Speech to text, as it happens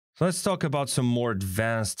So let's talk about some more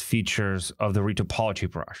advanced features of the Retopology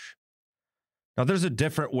brush. Now there's a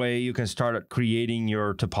different way you can start creating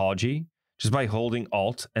your topology just by holding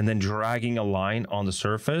Alt and then dragging a line on the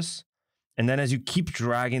surface. And then as you keep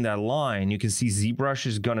dragging that line, you can see ZBrush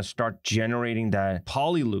is going to start generating that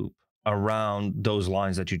poly loop around those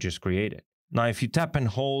lines that you just created. Now, if you tap and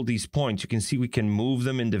hold these points, you can see we can move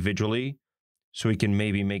them individually. So we can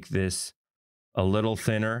maybe make this a little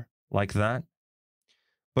thinner like that.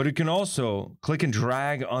 But you can also click and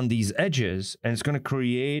drag on these edges, and it's going to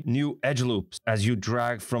create new edge loops as you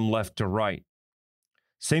drag from left to right.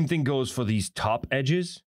 Same thing goes for these top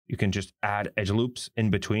edges. You can just add edge loops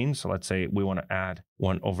in between. So let's say we want to add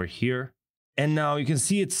one over here. And now you can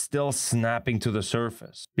see it's still snapping to the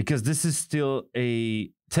surface because this is still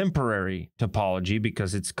a temporary topology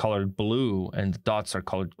because it's colored blue and the dots are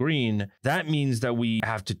colored green. That means that we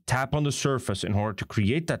have to tap on the surface in order to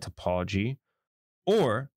create that topology,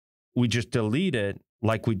 or we just delete it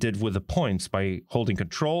like we did with the points by holding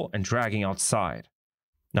Control and dragging outside.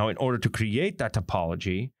 Now, in order to create that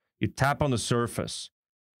topology, you tap on the surface.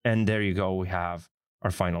 And there you go, we have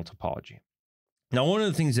our final topology. Now, one of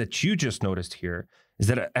the things that you just noticed here is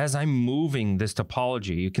that as I'm moving this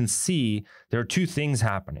topology, you can see there are two things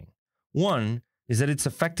happening. One is that it's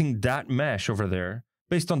affecting that mesh over there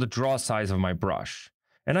based on the draw size of my brush.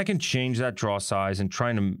 And I can change that draw size and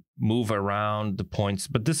try to move around the points,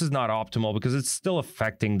 but this is not optimal because it's still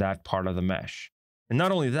affecting that part of the mesh. And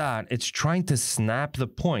not only that, it's trying to snap the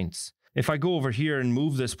points. If I go over here and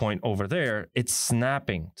move this point over there, it's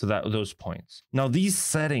snapping to those points. Now, these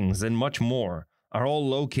settings and much more are all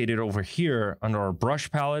located over here under our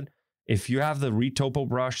brush palette. If you have the Retopo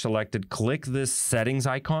brush selected, click this settings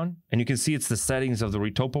icon, and you can see it's the settings of the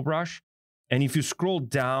Retopo brush. And if you scroll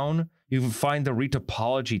down, you can find the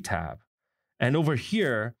Retopology tab. And over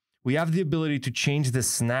here, we have the ability to change the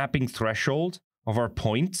snapping threshold of our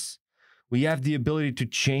points. We have the ability to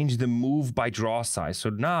change the move by draw size. So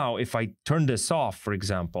now if I turn this off, for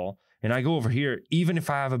example, and I go over here, even if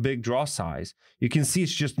I have a big draw size, you can see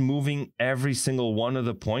it's just moving every single one of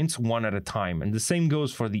the points one at a time. And the same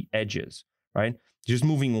goes for the edges, right? Just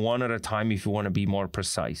moving one at a time if you want to be more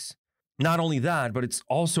precise. Not only that, but it's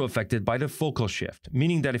also affected by the focal shift,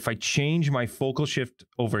 meaning that if I change my focal shift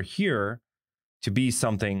over here to be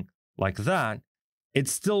something like that,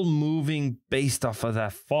 it's still moving based off of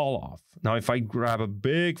that fall off. Now, if I grab a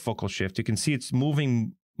big focal shift, you can see it's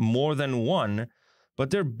moving more than one,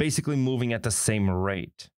 but they're basically moving at the same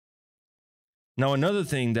rate. Now, another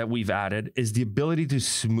thing that we've added is the ability to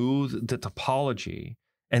smooth the topology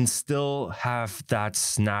and still have that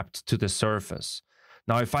snapped to the surface.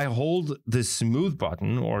 Now, if I hold the smooth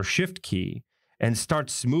button or shift key and start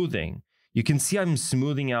smoothing, you can see I'm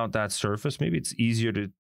smoothing out that surface. Maybe it's easier to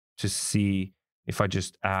see if I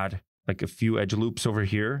just add like a few edge loops over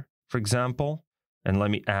here, for example, and let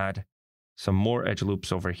me add some more edge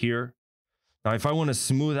loops over here. Now, if I want to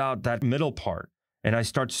smooth out that middle part and I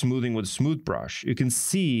start smoothing with Smooth Brush, you can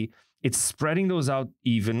see it's spreading those out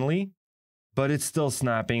evenly, but it's still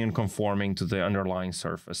snapping and conforming to the underlying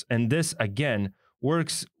surface. And this, again,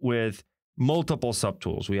 works with multiple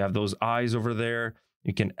subtools. We have those eyes over there.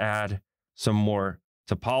 You can add some more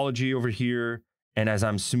topology over here. And as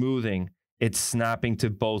I'm smoothing, it's snapping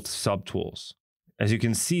to both subtools. As you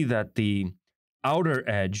can see that the outer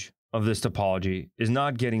edge of this topology is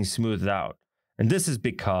not getting smoothed out. And this is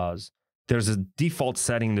because there's a default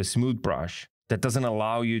setting in the Smooth Brush that doesn't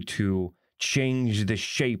allow you to change the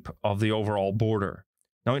shape of the overall border.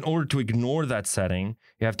 Now, in order to ignore that setting,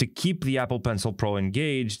 you have to keep the Apple Pencil Pro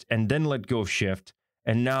engaged and then let go of Shift.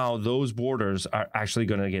 And now those borders are actually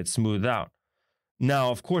going to get smoothed out.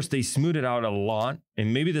 Now, of course, they smooth it out a lot,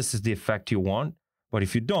 and maybe this is the effect you want. But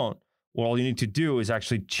if you don't, well, all you need to do is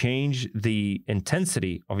actually change the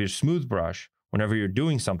intensity of your Smooth Brush whenever you're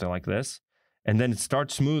doing something like this, and then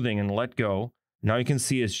start smoothing and let go. Now you can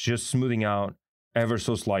see it's just smoothing out ever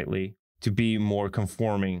so slightly to be more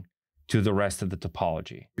conforming to the rest of the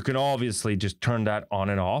topology. You can obviously just turn that on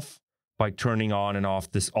and off by turning on and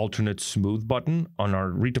off this alternate smooth button on our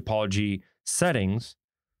Retopology settings.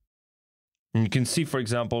 And you can see, for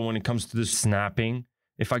example, when it comes to the snapping,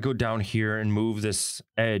 if I go down here and move this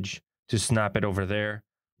edge to snap it over there,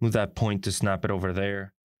 move that point to snap it over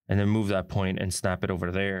there, and then move that point and snap it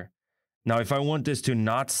over there. Now, if I want this to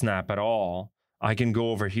not snap at all, I can go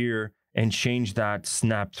over here and change that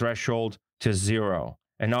snap threshold to 0.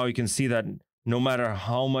 And now you can see that no matter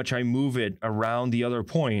how much I move it around the other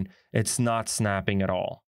point, it's not snapping at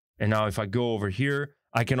all. And now if I go over here,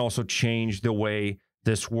 I can also change the way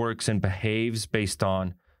this works and behaves based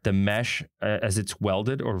on the mesh as it's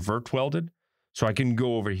welded or vert welded. So I can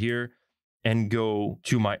go over here and go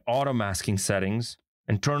to my auto masking settings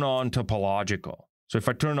and turn on topological. So if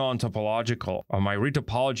I turn on topological on my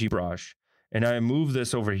retopology brush and I move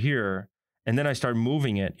this over here and then I start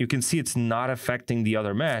moving it, you can see it's not affecting the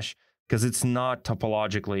other mesh because it's not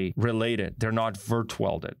topologically related. They're not vert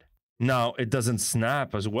welded. Now, it doesn't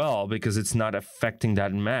snap as well because it's not affecting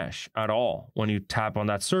that mesh at all. When you tap on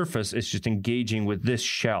that surface, it's just engaging with this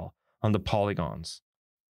shell on the polygons.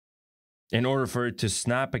 In order for it to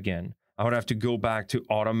snap again, I would have to go back to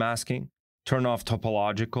auto masking, turn off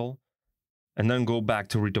topological, and then go back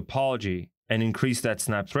to retopology and increase that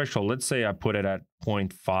snap threshold. Let's say I put it at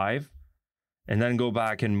 0.5, and then go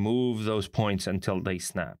back and move those points until they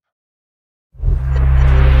snap.